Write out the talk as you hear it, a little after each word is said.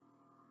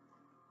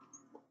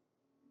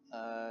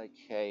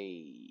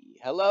Okay.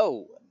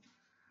 Hello.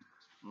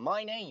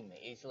 My name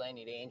is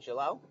Lenny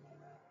D'Angelo,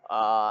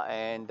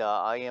 and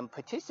I am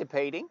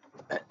participating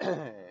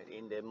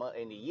in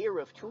the year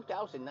of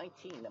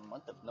 2019, the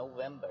month of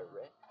November,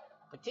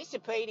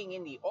 participating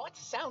in the Art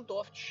Sound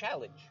Off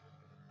Challenge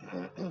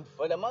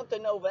for the month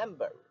of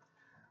November.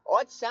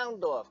 Art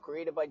Sound Off,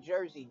 created by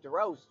Jersey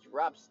Drost,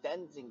 Rob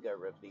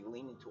Stenzinger of the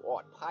Lean Into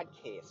Art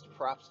podcast.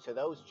 Props to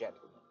those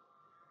gentlemen.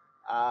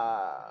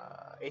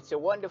 It's a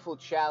wonderful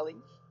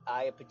challenge.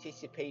 I have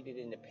participated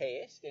in the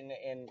past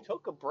and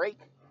took a break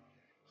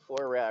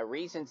for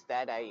reasons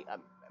that I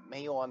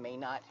may or may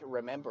not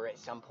remember at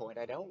some point.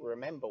 I don't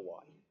remember why.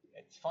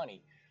 It's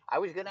funny. I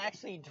was going to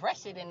actually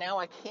address it, and now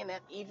I can't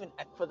even,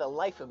 for the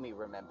life of me,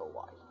 remember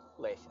why.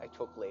 I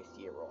took last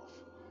year off.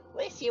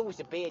 Last year was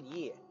a bad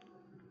year,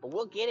 but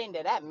we'll get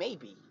into that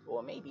maybe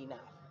or maybe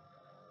not.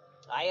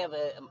 I have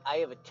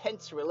a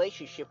tense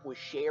relationship with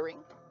sharing.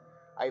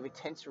 I have a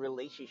tense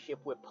relationship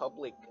with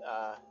public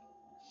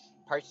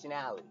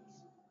personalities.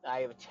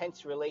 I have a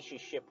tense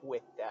relationship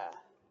with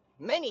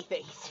many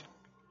things,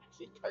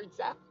 as it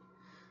turns out.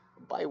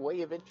 By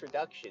way of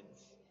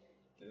introductions,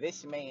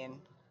 this man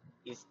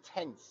is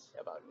tense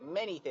about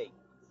many things,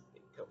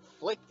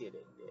 conflicted,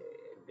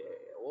 and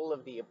all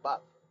of the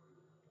above.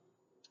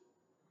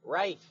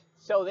 Right.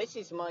 So this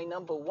is my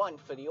number one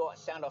for the Art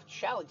Sound Off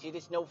Challenge. It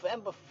is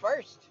November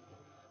 1st.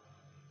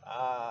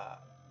 Uh,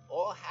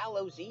 All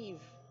Hallows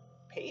Eve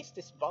passed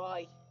us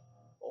by.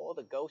 All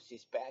the ghosts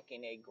is back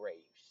in their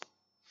graves.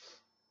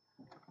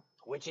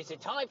 Which is a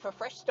time for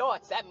fresh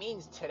starts. That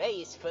means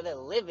today is for the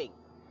living.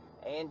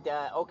 And,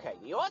 okay,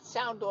 the Art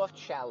Sound Off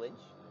Challenge,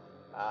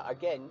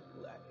 again,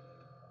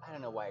 I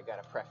don't know why I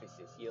gotta preface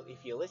this.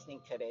 If you're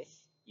listening to this,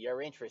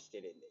 you're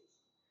interested in this.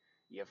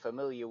 You're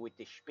familiar with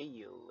the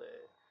spiel.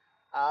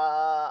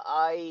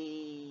 I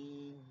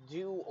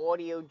do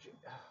audio.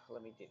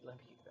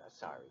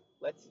 Sorry.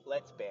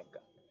 Let's back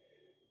up.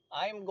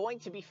 I'm going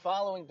to be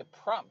following the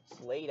prompts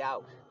laid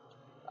out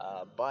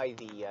by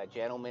the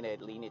gentleman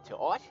at Lean Into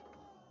Art.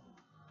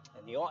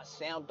 And the Art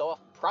Sound Off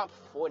prompt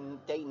for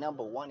day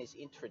number one is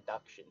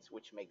introductions,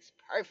 which makes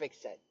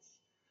perfect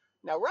sense.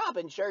 Now, Rob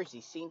and Jersey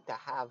seem to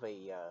have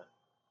a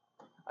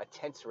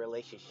tense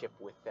relationship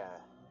with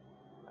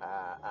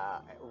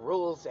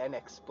rules and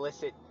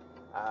explicit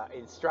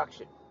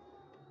instruction.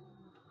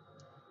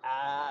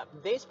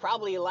 There's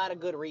probably a lot of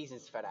good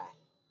reasons for that.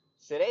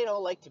 So they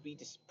don't like to be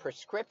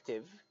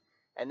prescriptive,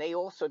 and they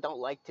also don't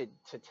like to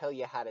tell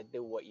you how to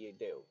do what you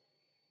do.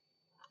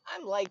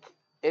 I'm like,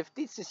 if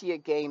this is your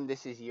game,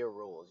 this is your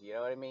rules. You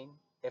know what I mean?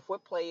 If we're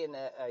playing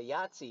a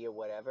Yahtzee or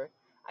whatever,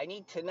 I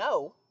need to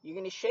know you're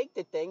going to shake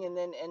the thing and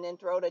then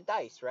throw the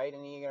dice, right?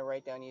 And then you're going to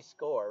write down your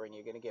score, and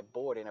you're going to get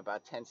bored in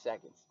about 10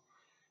 seconds.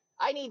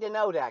 I need to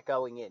know that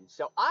going in.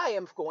 So I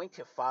am going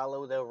to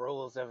follow the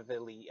rules of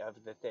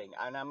the thing,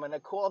 and I'm going to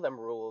call them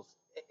rules.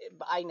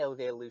 I know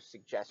they're loose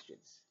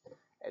suggestions,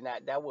 and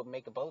that would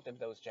make both of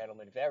those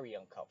gentlemen very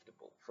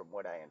uncomfortable, from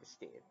what I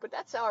understand. But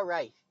that's all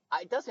right.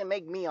 It doesn't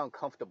make me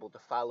uncomfortable to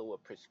follow a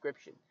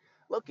prescription.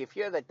 Look, if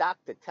you're the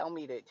doctor, tell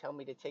me to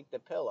take the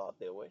pill. I'll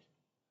do it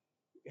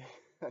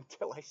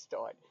until I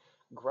start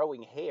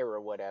growing hair or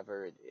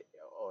whatever,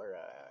 or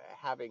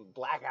having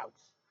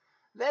blackouts.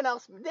 Then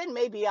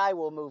maybe I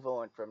will move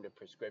on from the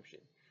prescription.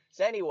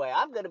 So anyway,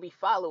 I'm going to be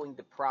following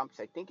the prompts.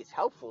 I think it's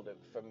helpful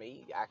for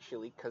me,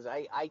 actually, because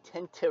I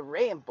tend to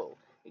ramble,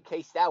 in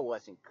case that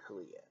wasn't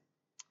clear.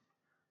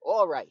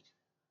 All right.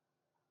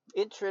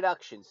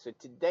 Introductions. So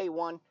today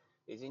one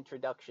is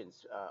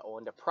introductions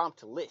on the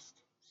prompt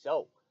list.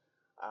 So,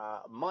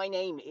 my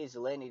name is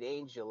Leonard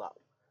Angelo.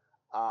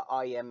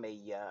 I am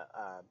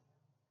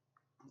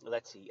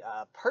let's see,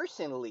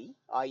 personally,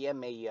 I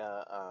am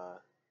a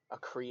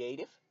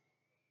creative.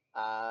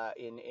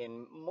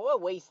 In more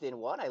ways than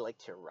one, I like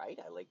to write,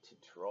 I like to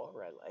draw,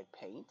 I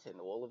paint, and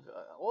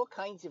all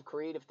kinds of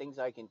creative things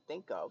I can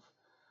think of.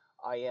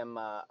 I am,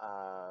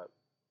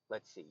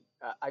 let's see,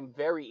 I'm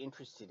very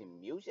interested in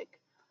music.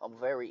 I'm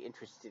very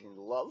interested in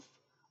love.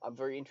 I'm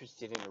very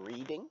interested in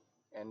reading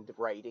and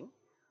writing.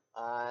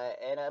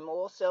 And I'm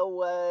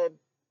also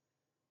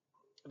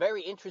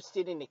very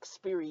interested in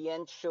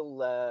experiential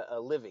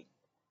living.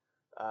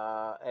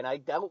 And I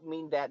don't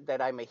mean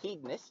that I'm a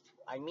hedonist.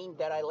 I mean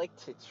that I like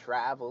to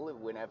travel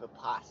whenever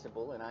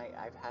possible, and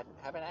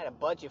haven't had a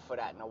budget for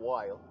that in a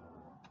while.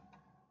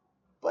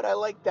 But I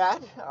like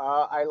that.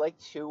 I like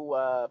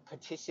to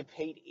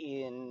participate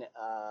in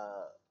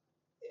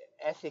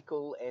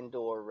ethical and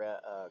or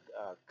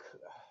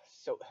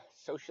so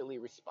socially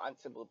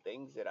responsible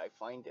things that I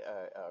find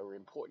are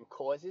important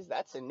causes.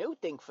 That's a new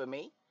thing for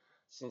me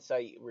since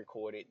I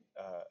recorded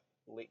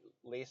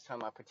last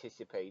time I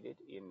participated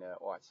in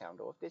Art Sound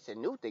Off. This is a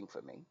new thing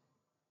for me.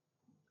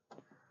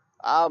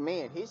 Oh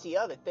man, here's the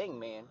other thing,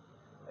 man.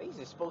 These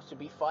are supposed to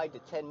be 5 to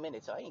 10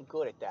 minutes. I ain't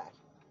good at that.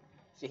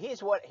 So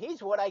here's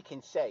what I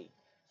can say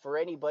for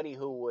anybody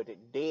who would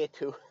dare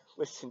to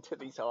listen to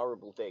these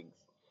horrible things.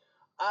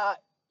 Uh,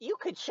 you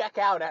could check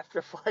out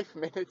after 5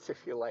 minutes if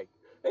you like.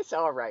 It's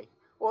all right.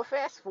 Well,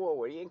 fast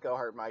forward. You ain't gonna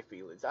hurt my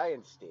feelings. I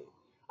understand.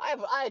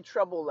 I had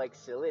trouble like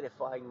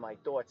solidifying my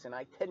thoughts, and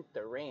I tend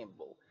to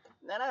ramble.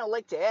 And then I don't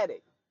like to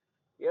edit.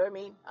 You know what I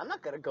mean? I'm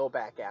not gonna go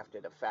back after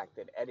the fact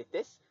and edit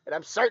this, and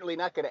I'm certainly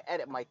not gonna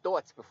edit my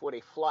thoughts before they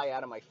fly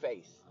out of my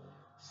face.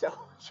 So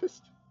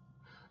just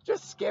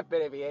skip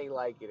it if you ain't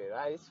liking it.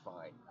 It's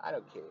fine. I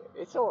don't care.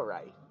 It's all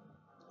right.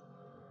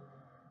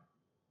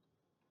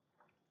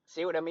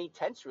 See what I mean?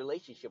 Tense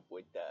relationship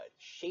with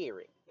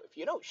sharing. If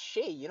you don't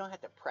share, you don't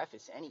have to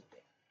preface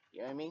anything.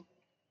 You know what I mean?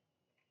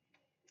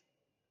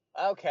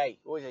 Okay,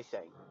 what was I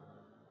saying?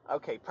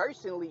 Okay,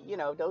 personally,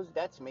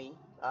 that's me.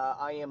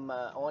 I am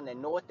on the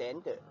north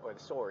end, or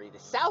sorry, the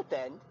south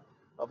end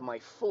of my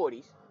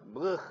 40s.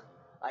 Ugh,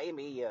 I am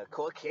a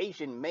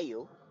Caucasian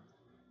male.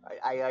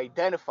 I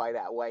identify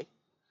that way.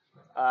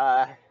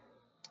 Uh,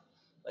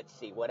 let's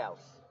see, what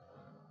else?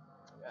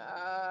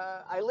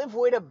 I live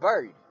with a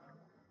bird.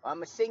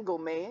 I'm a single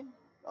man,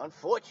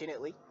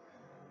 unfortunately.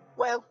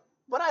 Well,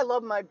 but I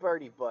love my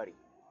birdie buddy.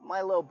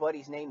 My little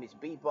buddy's name is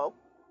Bebo.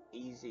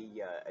 He's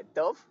a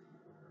dove,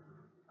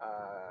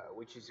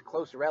 which is a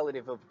close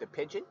relative of the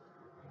pigeon.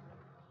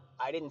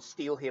 I didn't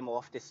steal him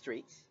off the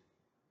streets,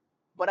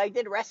 but I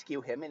did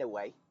rescue him in a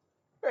way.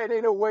 And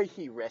in a way,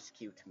 he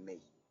rescued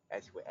me,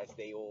 as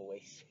they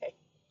always say.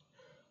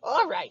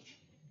 All right,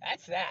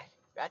 that's that.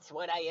 That's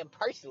what I am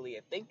personally,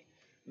 I think.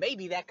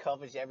 Maybe that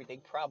covers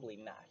everything. Probably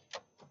not.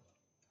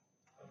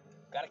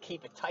 Gotta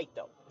keep it tight,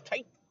 though.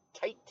 Tight,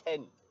 tight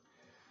 10.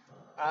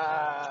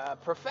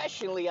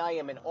 Professionally, I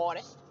am an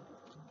artist.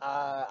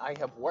 I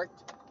have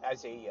worked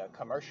as a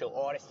commercial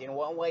artist in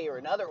one way or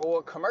another,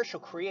 or commercial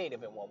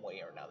creative in one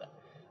way or another.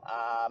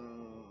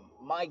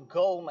 My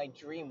goal, my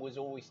dream was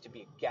always to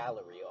be a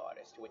gallery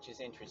artist, which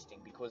is interesting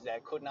because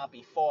that could not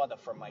be farther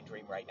from my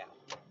dream right now.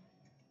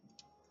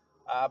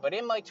 But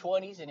in my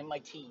 20s and in my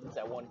teens,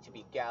 I wanted to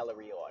be a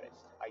gallery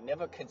artist. I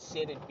never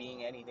considered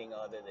being anything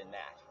other than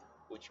that,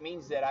 which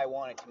means that I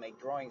wanted to make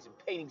drawings and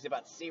paintings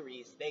about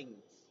serious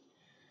things.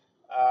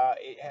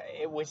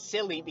 It was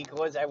silly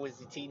because I was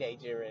a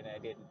teenager and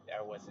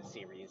I wasn't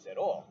serious at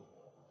all.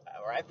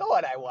 Or I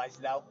thought I was,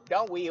 though.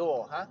 Don't we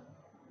all, huh?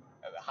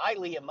 A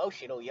highly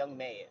emotional young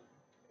man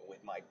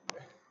with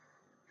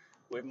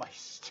my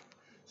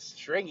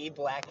stringy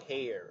black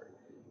hair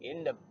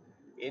in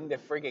the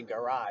friggin'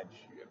 garage,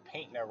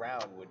 painting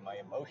around with my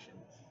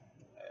emotions.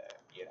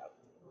 You know,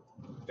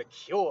 the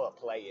Cure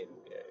playing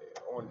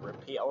on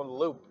repeat, on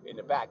loop in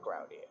the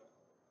background here.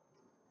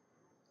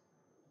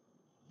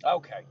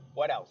 Okay,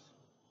 what else?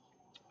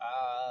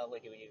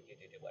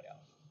 What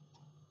else?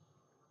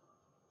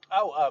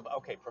 Oh,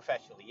 okay,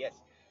 professionally, yes.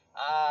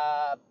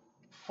 Uh,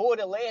 for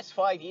the last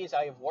 5 years,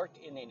 I have worked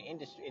in an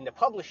industry, in the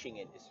publishing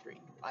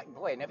industry.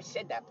 Boy, I never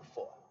said that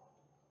before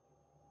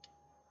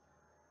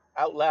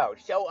out loud.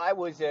 So I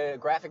was a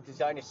graphic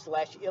designer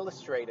slash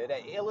illustrator.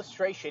 That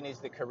illustration is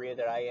the career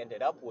that I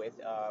ended up with.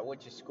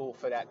 Went to school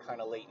for that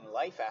kind of late in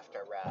life after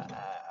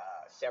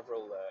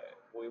several.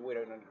 We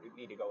don't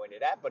need to go into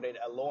that, but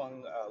a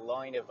long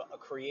line of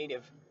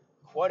creative,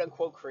 quote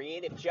unquote,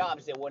 creative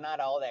jobs that were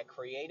not all that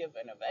creative,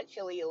 and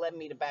eventually it led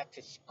me back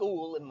to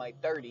school in my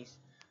 30s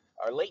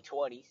or late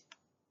 20s.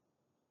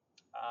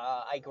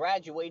 I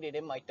graduated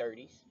in my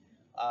 30s.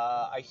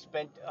 I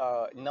spent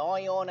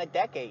nigh on a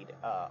decade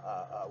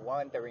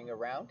wandering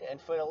around,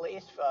 and for the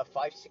last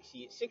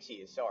 6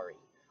 years, sorry,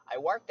 I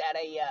worked at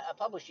a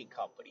publishing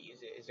company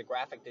as a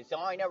graphic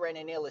designer and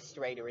an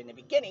illustrator in the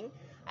beginning,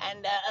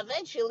 and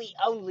eventually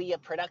only a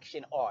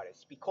production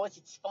artist, because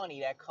it's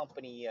funny, that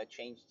company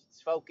changed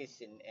its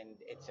focus and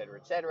et cetera,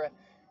 et cetera,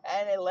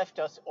 and it left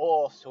us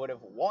all sort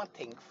of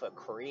wanting for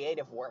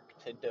creative work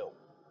to do.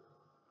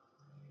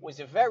 It was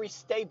a very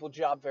stable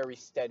job, very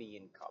steady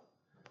income.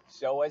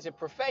 So as a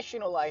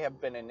professional, I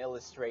have been an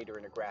illustrator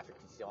and a graphic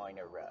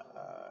designer,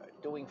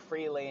 doing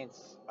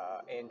freelance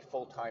and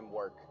full-time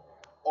work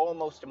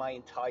almost my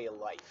entire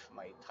life,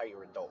 my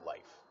entire adult life.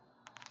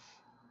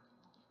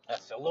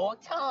 That's a long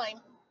time.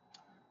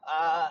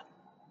 Uh,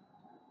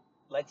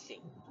 let's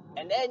see.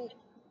 And then,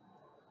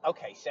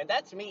 okay, so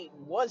that's me,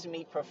 was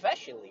me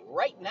professionally.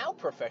 Right now,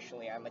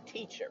 professionally, I'm a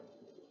teacher.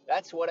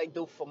 That's what I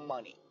do for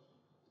money.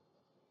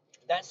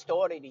 That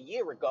started a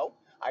year ago.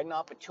 I had an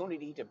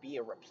opportunity to be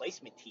a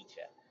replacement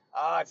teacher.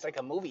 It's like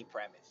a movie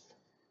premise.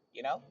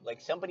 Like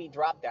somebody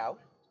dropped out.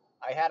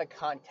 I had a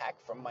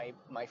contact from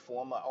my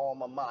former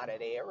alma mater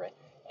there,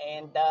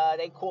 and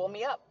they called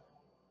me up.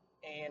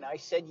 And I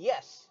said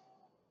yes.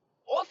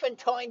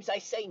 Oftentimes I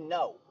say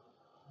no.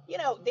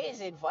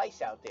 There's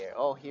advice out there.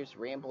 Oh, here's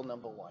ramble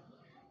number one.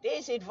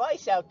 There's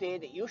advice out there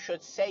that you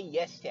should say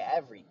yes to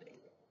everything.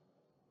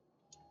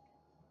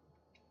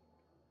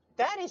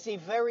 That is a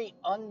very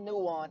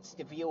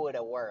unnuanced view of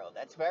the world.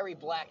 That's very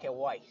black and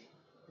white.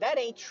 That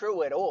ain't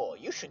true at all.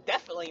 You should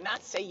definitely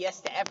not say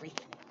yes to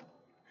everything.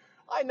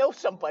 I know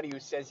somebody who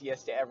says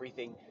yes to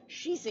everything.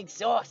 She's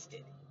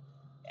exhausted.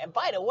 And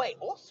by the way,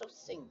 also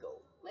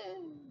single.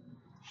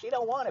 She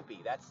don't want to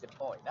be. That's the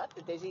point. Not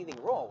that there's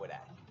anything wrong with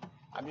that.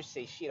 I'm just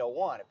saying she don't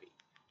want to be.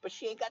 But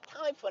she ain't got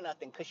time for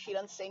nothing because she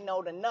doesn't say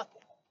no to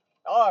nothing.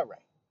 All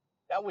right.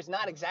 That was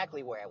not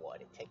exactly where I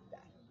wanted to take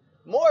that.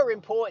 More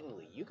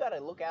importantly, you got to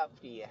look out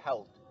for your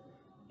health.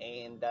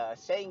 And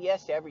saying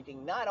yes to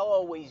everything, not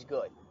always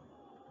good.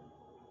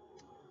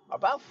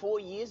 About 4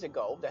 years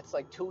ago, that's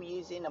like 2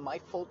 years into my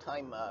full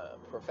time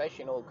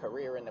professional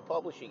career in the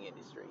publishing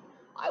industry,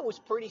 I was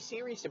pretty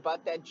serious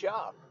about that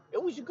job.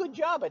 It was a good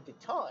job at the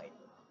time,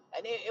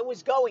 and it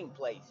was going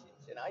places,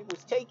 and I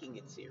was taking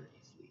it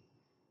seriously.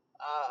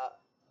 Uh,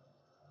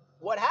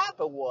 what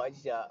happened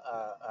was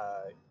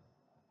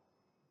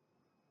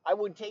I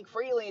would take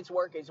freelance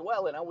work as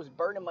well, and I was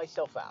burning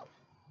myself out.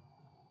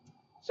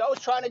 So I was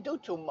trying to do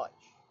too much.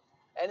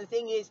 And the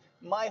thing is,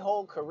 my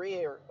whole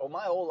career or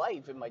my whole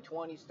life in my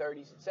 20s,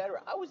 30s,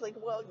 etc., I was like,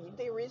 well,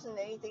 there isn't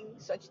anything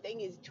such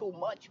thing as too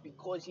much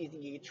because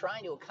you're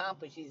trying to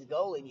accomplish this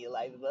goal in your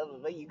life. Blah, blah,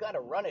 blah. You got to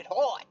run it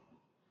hard.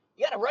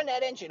 You got to run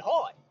that engine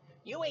hard.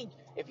 You ain't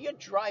if you're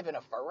driving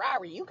a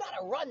Ferrari, you got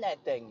to run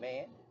that thing,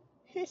 man.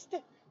 Here's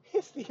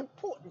the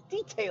important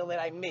detail that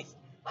I missed.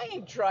 I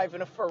ain't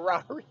driving a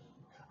Ferrari.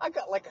 I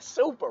got like a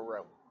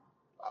Subaru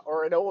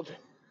or an old,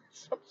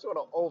 some sort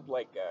of old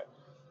like a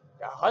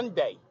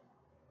Hyundai.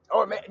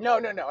 Or no,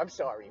 no, no. I'm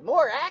sorry.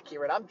 More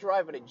accurate. I'm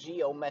driving a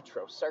Geo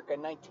Metro, circa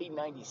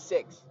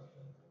 1996.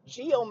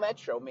 Geo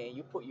Metro, man.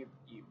 You put your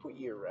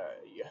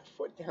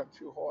foot down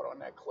too hard on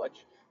that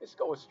clutch. It's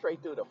going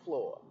straight through the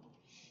floor.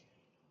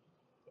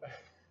 I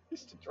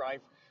used to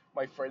drive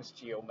my friend's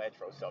Geo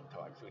Metro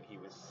sometimes when he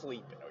was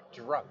sleeping or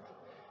drunk,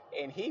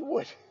 and he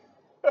would.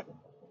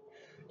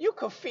 You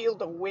could feel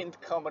the wind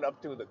coming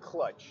up through the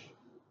clutch,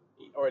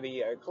 or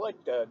the clutch,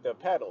 the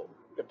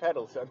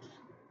pedals under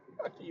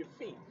your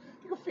feet.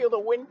 You can feel the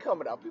wind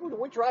coming up.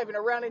 We're driving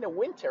around in the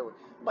winter.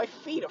 My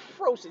feet are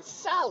frozen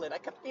solid. I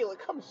can feel it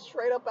coming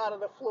straight up out of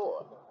the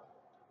floor.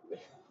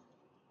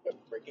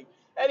 Freaking.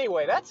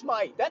 Anyway, that's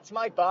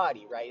my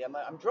body, right?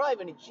 I'm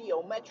driving a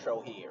Geo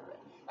Metro here.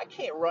 I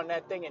can't run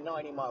that thing at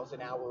 90 miles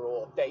an hour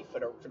all day for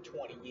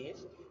 20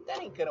 years.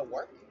 That ain't gonna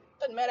work.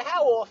 Doesn't matter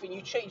how often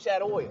you change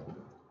that oil.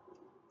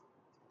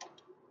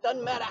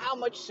 Doesn't matter how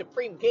much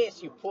Supreme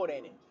gas you put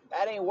in it.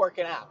 That ain't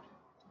working out.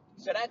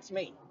 So that's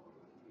me.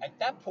 At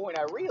that point,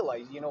 I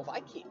realized, if I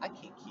can't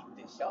keep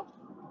this up.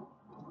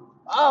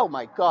 Oh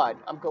my God,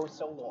 I'm going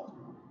so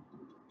long.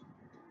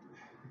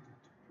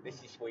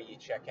 This is where you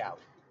check out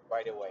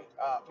right away.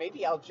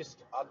 Maybe I'll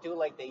do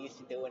like they used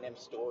to do in them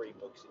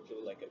storybooks and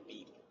do like a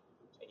beep,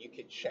 and you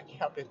can check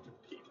out the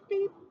beep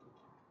beep.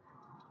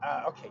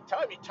 Okay,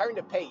 time to turn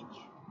the page.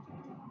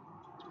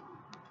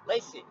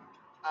 Listen,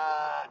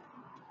 uh,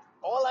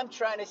 all I'm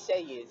trying to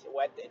say is,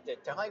 at the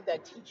time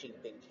that teaching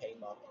thing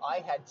came up, I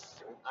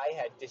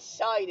had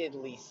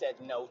decidedly said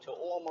no to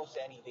almost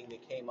anything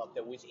that came up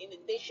that was in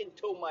addition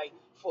to my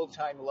full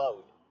time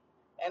load,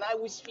 and I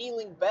was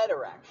feeling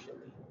better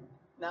actually.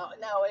 Now,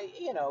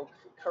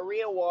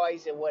 career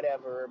wise and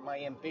whatever, my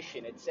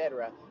ambition,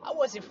 etc. I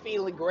wasn't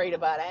feeling great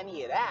about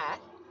any of that,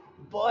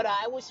 but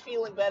I was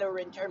feeling better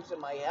in terms of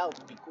my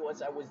health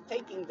because I was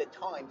taking the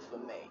time for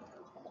me.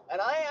 And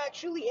I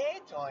actually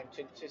had time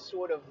to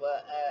sort of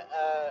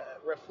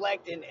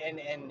reflect and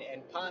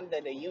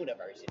ponder the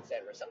universe,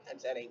 etc.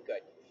 Sometimes that ain't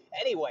good.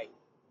 Anyway,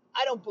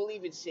 I don't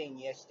believe in saying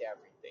yes to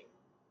everything.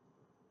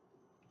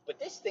 But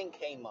this thing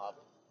came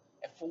up,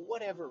 and for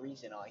whatever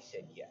reason, I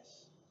said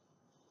yes.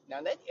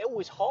 Now that it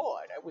was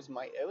hard. It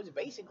was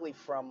basically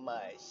from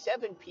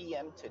 7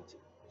 p.m. to. Is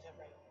that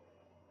right?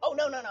 Oh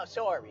no, no, no.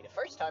 Sorry. The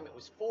first time it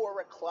was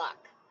 4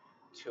 o'clock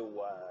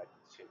to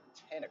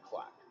 10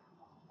 o'clock.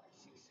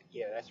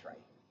 Yeah, that's right.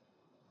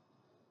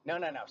 No,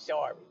 no, no.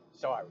 Sorry,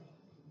 sorry.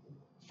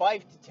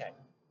 5 to 10,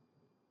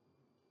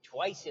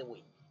 twice a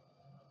week,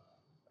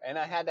 and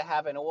I had to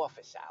have an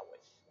office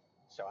hours.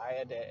 So I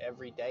had to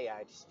every day I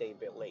had to stay a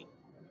bit late.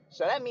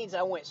 So that means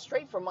I went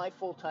straight from my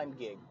full time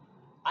gig.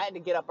 I had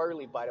to get up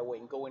early, by the way,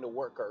 and go into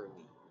work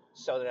early,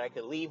 so that I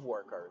could leave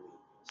work early,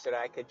 so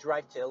that I could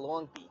drive to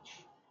Long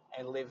Beach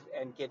and live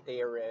and get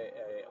there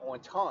on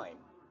time.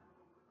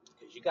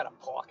 Because you got to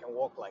park and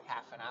walk like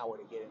half an hour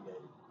to get into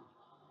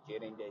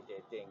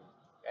the thing.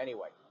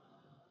 Anyway,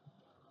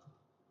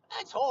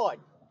 that's hard.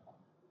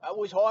 That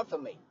was hard for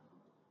me.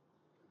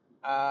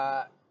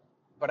 Uh,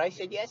 but I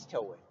said yes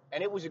to it,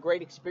 and it was a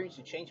great experience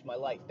to change my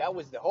life. That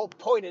was the whole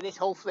point of this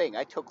whole thing.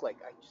 I just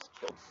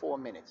killed 4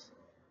 minutes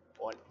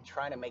on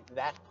trying to make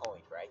that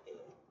point right there.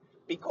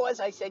 Because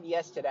I said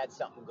yes to that,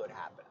 something good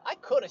happened. I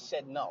could have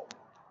said no,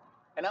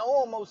 and I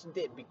almost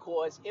did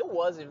because it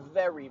was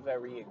very,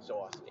 very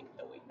exhausting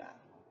doing that,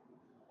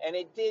 and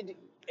it did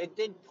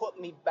put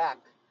me back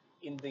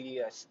in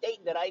the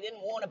state that I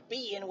didn't want to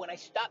be in when I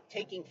stopped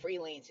taking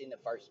freelance in the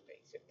first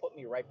place. It put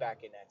me right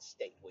back in that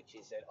state, which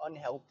is an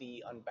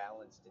unhealthy,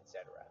 unbalanced,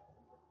 etc.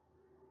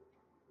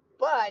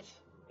 But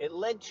it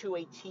led to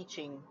a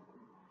teaching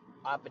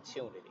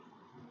opportunity.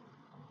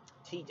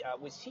 I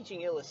was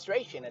teaching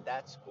illustration at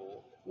that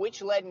school,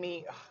 which led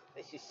me.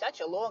 This is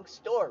such a long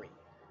story.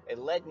 It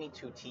led me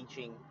to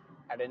teaching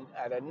at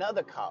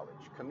another college,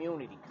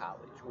 community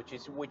college,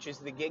 which is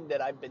the gig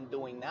that I've been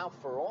doing now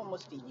for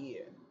almost a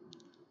year.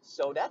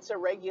 So that's a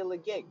regular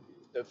gig.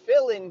 The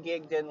fill-in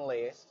gig didn't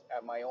last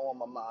at my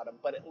alma mater,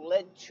 but it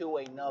led to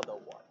another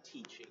one,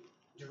 teaching,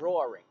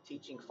 drawing,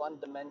 teaching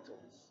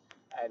fundamentals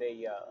at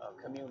a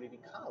community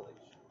college.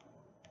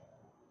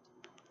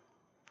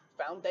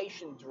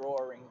 Foundation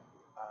drawing,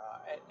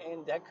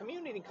 and that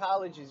community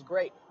college is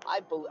great.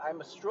 I'm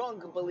a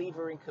strong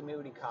believer in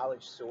community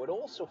college, so it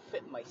also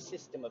fit my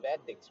system of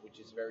ethics, which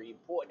is very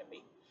important to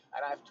me.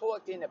 And I've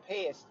talked in the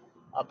past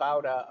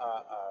about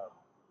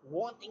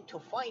wanting to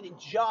find a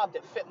job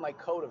that fit my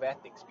code of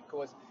ethics,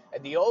 because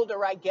the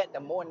older I get, the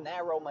more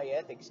narrow my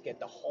ethics get,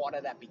 the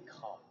harder that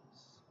becomes.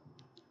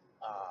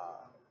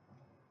 Uh,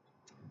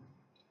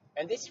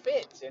 and this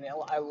fits, and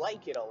I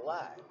like it a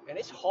lot. And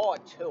it's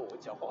hard too.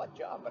 It's a hard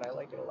job, but I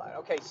like it a lot.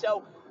 Okay,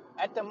 so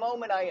at the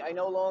moment, I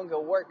no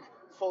longer work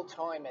full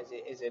time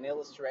as an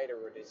illustrator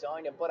or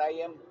designer, but I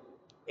am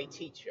a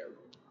teacher,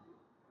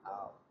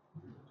 uh,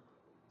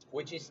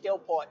 which is still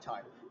part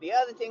time. The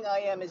other thing I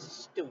am is a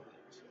student,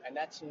 and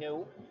that's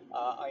new.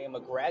 I am a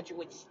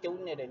graduate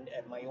student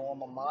at my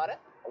alma mater.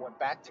 I went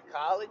back to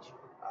college.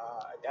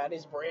 That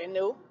is brand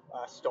new.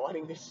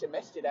 Starting this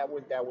semester, that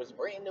was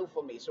brand new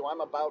for me. So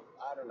I'm about,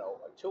 I don't know,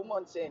 2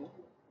 months in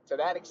to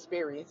that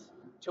experience.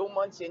 2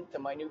 months into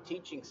my new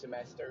teaching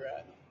semester,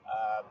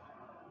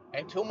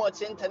 and 2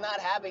 months into not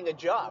having a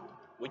job,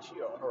 which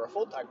or a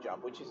full time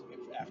job, which is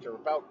after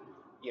about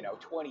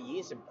 20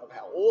 years of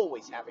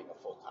always having a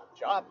full time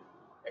job,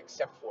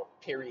 except for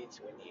periods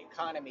when the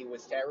economy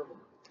was terrible.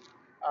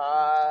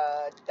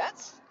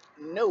 That's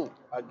new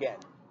again.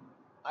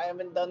 I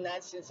haven't done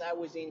that since I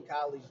was in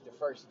college the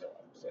first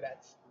time. So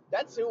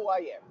that's who I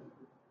am.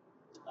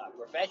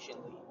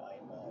 Professionally,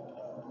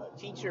 I'm a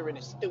teacher and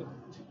a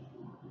student,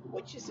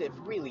 which is a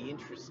really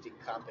interesting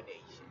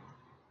combination.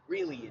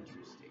 Really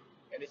interesting,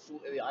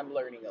 and I'm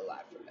learning a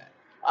lot from that.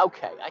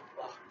 Okay,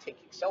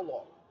 taking so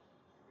long.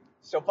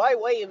 So by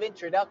way of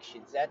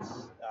introductions, that's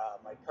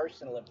my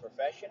personal and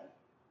professional.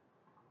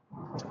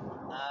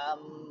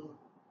 Um,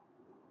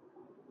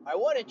 I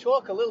want to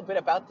talk a little bit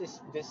about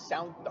this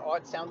sound, the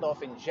art sound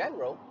off in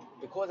general,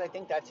 because I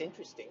think that's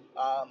interesting.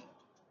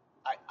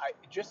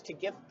 Just to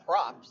give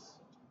props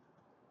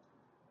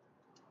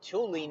to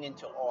Lean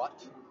Into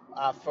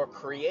Art for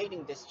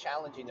creating this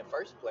challenge in the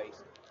first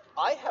place.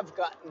 I have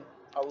gotten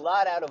a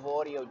lot out of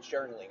audio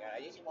journaling, and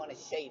I just want to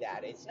say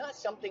that it's not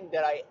something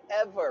that I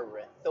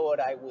ever thought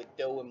I would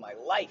do in my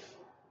life.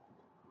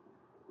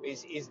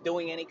 Is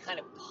doing any kind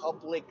of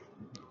public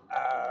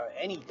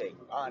anything,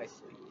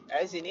 honestly.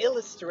 As an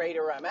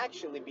illustrator, I've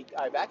actually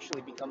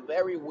become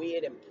very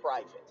weird and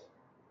private.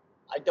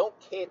 I don't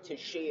care to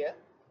share.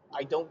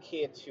 I don't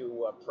care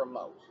to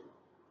promote.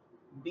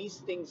 These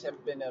things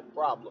have been a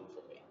problem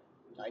for me.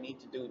 I need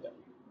to do them,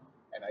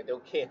 and I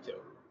don't care to.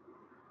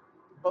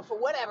 But for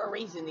whatever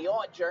reason, the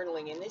art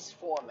journaling in this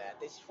format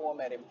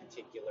in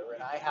particular,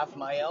 and I have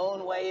my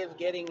own way of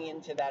getting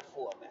into that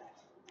format,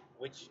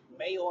 which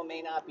may or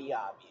may not be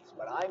obvious,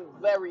 but I'm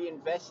very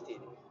invested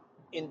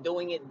in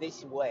doing it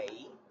this way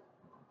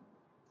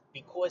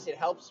because it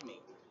helps me.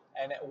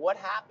 And what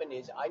happened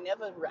is I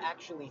never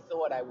actually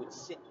thought I would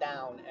sit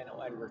down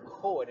and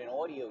record an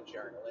audio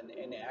journal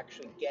and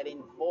actually get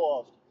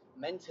involved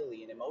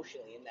mentally and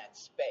emotionally in that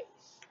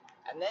space.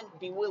 And then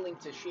be willing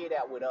to share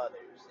that with others.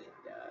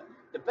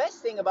 The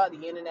best thing about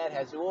the internet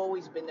has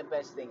always been the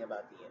best thing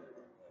about the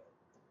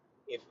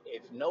internet.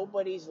 If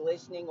nobody's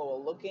listening or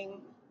looking,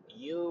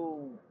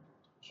 you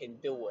can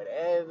do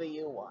whatever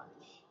you want.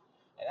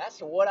 And that's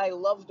what I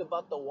loved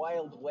about the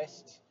Wild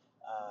West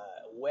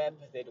web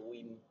that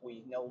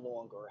we no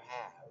longer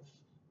have.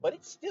 But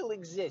it still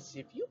exists.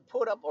 If you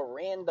put up a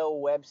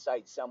rando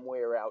website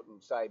somewhere out in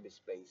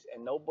cyberspace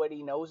and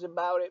nobody knows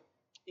about it,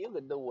 you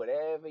can do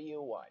whatever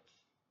you want.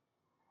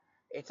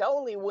 It's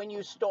only when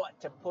you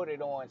start to put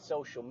it on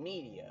social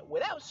media.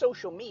 Without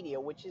social media,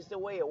 which is the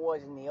way it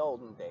was in the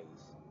olden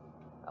days,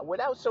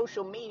 without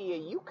social media,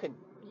 you could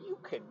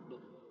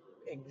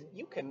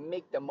you can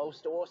make the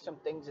most awesome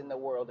things in the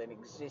world and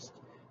exist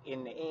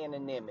in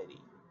anonymity,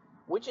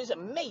 which is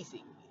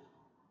amazing.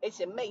 It's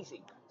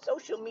amazing.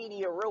 Social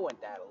media ruined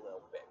that a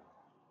little bit.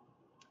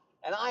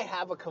 And I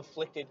have a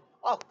conflicted,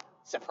 oh,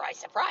 surprise,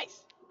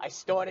 surprise. I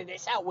started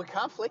this out with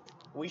conflict.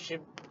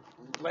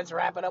 Let's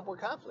wrap it up with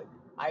conflict.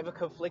 I have a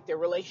conflicted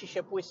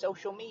relationship with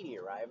social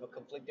media. I have a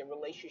conflicted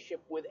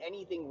relationship with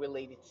anything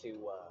related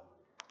to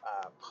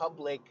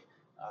public.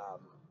 Um,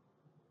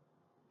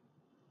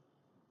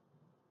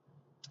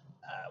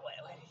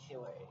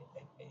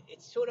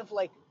 it's sort of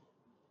like,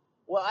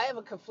 well, I have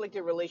a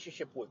conflicted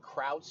relationship with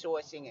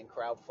crowdsourcing and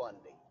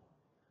crowdfunding.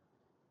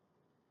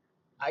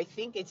 I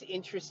think it's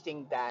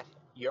interesting that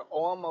you're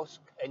almost,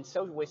 and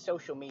so with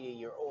social media,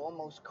 you're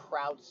almost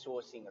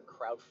crowdsourcing or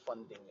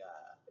crowdfunding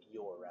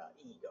your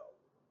ego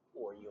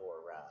or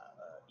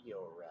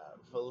your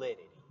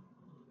validity.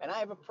 And I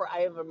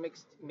have a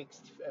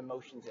mixed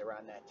emotions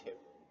around that too.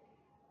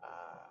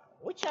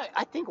 Which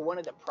I think one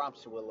of the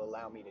prompts will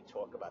allow me to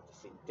talk about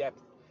this in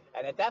depth.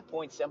 And at that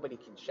point, somebody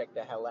can check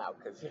the hell out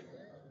because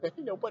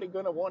nobody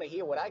gonna want to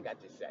hear what I got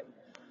to say.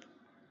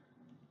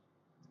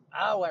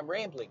 Oh, I'm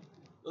rambling.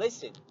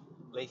 Listen,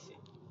 listen.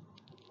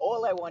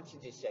 all I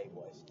wanted to say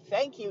was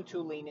thank you to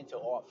Lean Into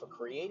Art for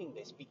creating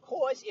this,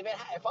 because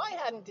if I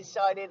hadn't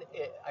decided,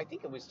 I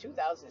think it was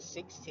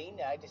 2016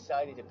 that I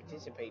decided to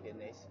participate in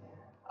this,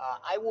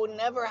 I would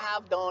never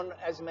have done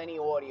as many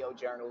audio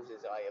journals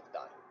as I have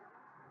done.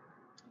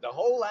 The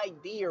whole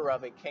idea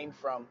of it came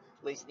from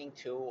listening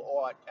to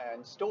Art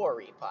and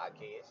Story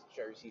podcast,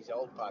 Jersey's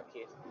old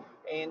podcast,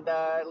 and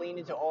Lean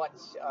Into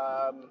Arts.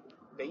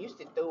 They used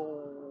to do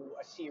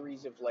a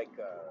series of like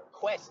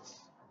quests,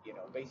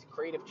 basic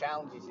creative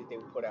challenges that they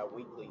would put out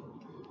weekly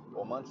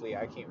or monthly.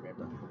 I can't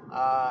remember.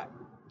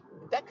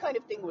 That kind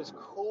of thing was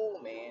cool,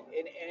 man,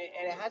 and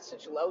it had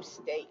such low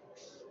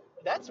stakes.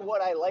 That's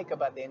what I like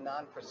about their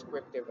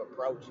non-prescriptive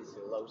approaches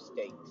to low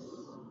stakes.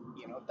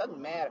 It doesn't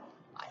matter.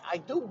 I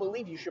do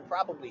believe you should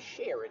probably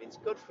share it. It's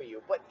good for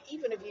you. But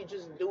even if you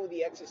just do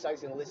the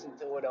exercise and listen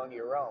to it on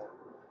your own,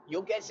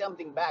 you'll get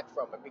something back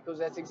from it, because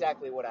that's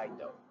exactly what I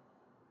do.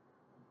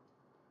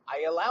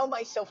 I allow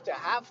myself to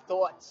have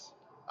thoughts.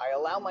 I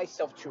allow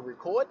myself to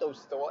record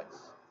those thoughts,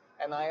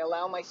 and I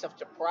allow myself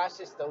to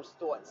process those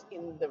thoughts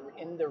in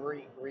the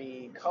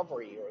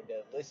recovery or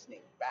the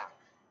listening back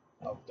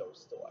of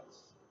those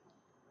thoughts.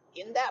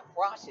 In that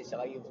process,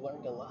 I have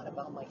learned a lot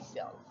about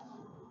myself.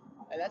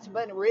 And that's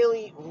been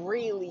really,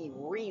 really,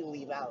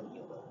 really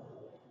valuable.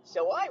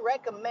 So I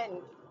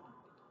recommend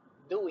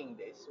doing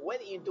this,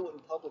 whether you do it in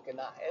public or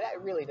not.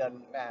 That really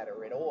doesn't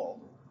matter at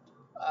all.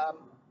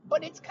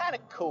 But it's kind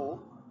of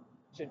cool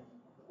to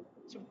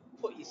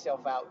put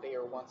yourself out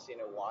there once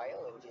in a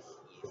while and just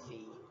you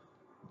see.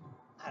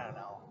 I don't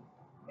know.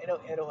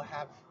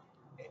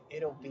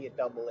 It'll be a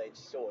double-edged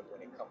sword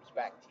when it comes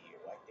back to you.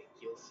 I think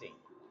you'll see.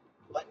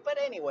 But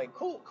anyway,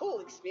 cool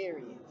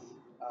experience.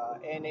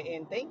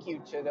 And thank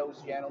you to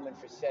those gentlemen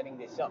for setting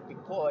this up,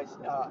 because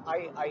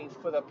I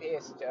for the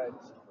past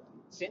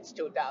since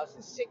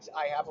 2006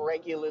 I have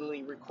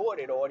regularly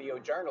recorded audio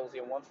journals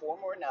in one form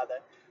or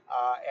another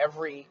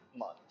every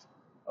month,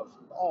 of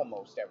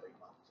almost every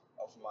month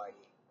of my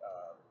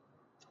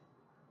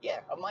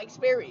of my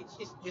experience,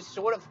 just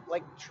sort of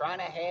like trying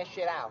to hash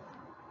it out,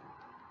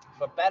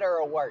 for better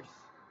or worse.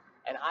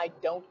 And I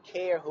don't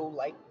care who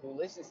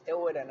listens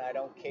to it, and I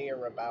don't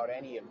care about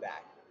any of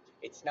that.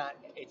 It's not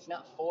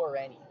for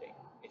anything.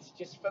 It's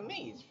just for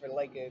me. It's for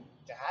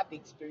to have the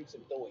experience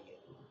of doing it.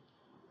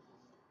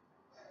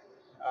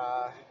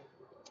 Uh,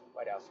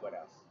 what else?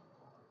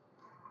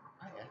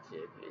 That's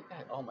it.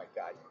 Oh my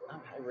God,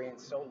 I ran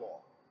so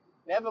long.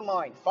 Never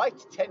mind. 5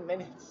 to 10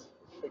 minutes.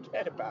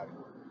 Forget about it.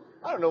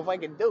 I don't know if I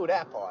can do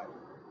that part.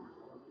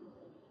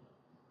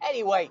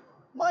 Anyway,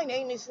 my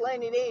name is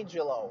Leonard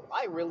Angelo.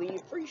 I really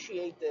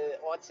appreciate the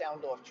Art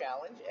Sound Off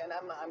Challenge, and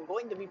I'm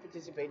going to be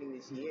participating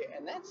this year,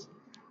 and that's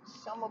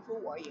some of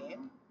who I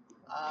am.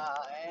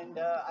 And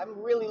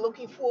I'm really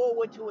looking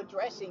forward to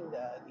addressing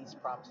these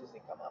prompts as they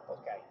come up,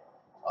 okay?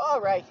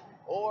 All right.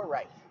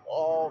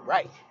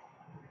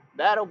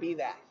 That'll be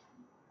that.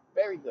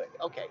 Very good.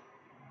 Okay.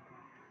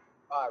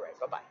 All right,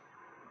 bye-bye.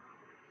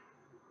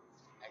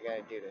 I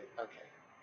gotta do that. Okay.